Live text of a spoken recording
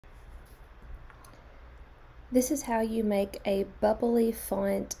This is how you make a bubbly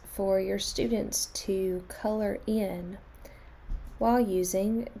font for your students to color in while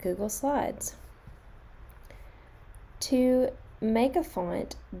using Google Slides. To make a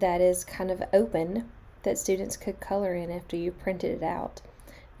font that is kind of open that students could color in after you printed it out,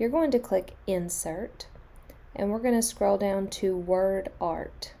 you're going to click Insert, and we're going to scroll down to Word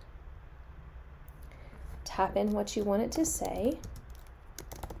Art. Type in what you want it to say,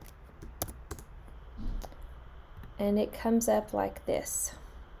 and it comes up like this.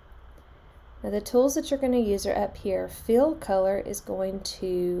 Now the tools that you're going to use are up here. Fill color is going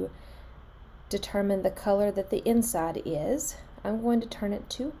to determine the color that the inside is. I'm going to turn it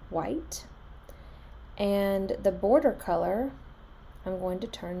to white, and the border color I'm going to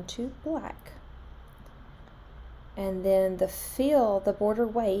turn to black. And then the border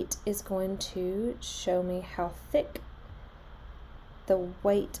weight is going to show me how thick the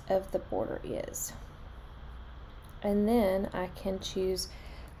weight of the border is. And then I can choose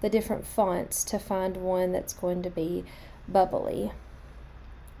the different fonts to find one that's going to be bubbly.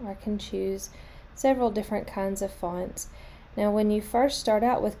 I can choose several different kinds of fonts. Now when you first start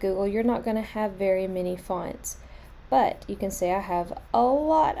out with Google, you're not going to have very many fonts, but you can see I have a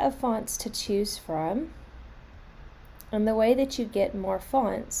lot of fonts to choose from. And the way that you get more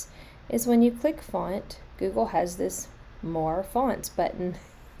fonts is when you click Font. Google has this More Fonts button.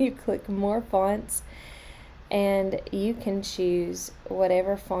 You click More Fonts, and you can choose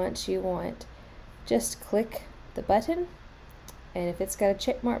whatever fonts you want. Just click the button, and if it's got a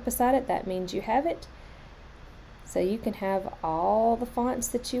check mark beside it, that means you have it. So you can have all the fonts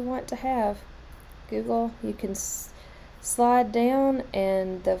that you want to have. Google, you can slide down,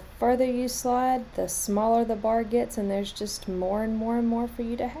 and the further you slide, the smaller the bar gets, and there's just more and more and more for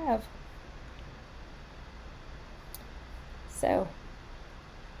you to have. So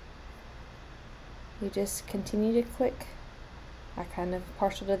you just continue to click. I kind of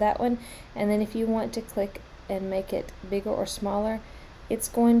partial to that one, and then if you want to click and make it bigger or smaller, it's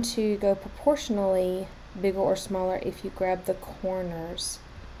going to go proportionally bigger or smaller if you grab the corners.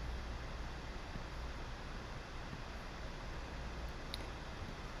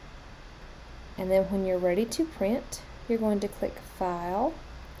 And then when you're ready to print, you're going to click File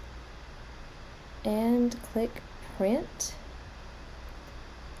and click Print.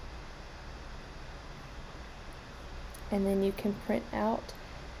 And then you can print out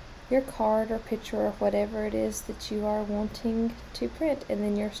your card or picture or whatever it is that you are wanting to print, and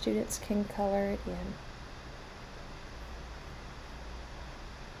then your students can color it in.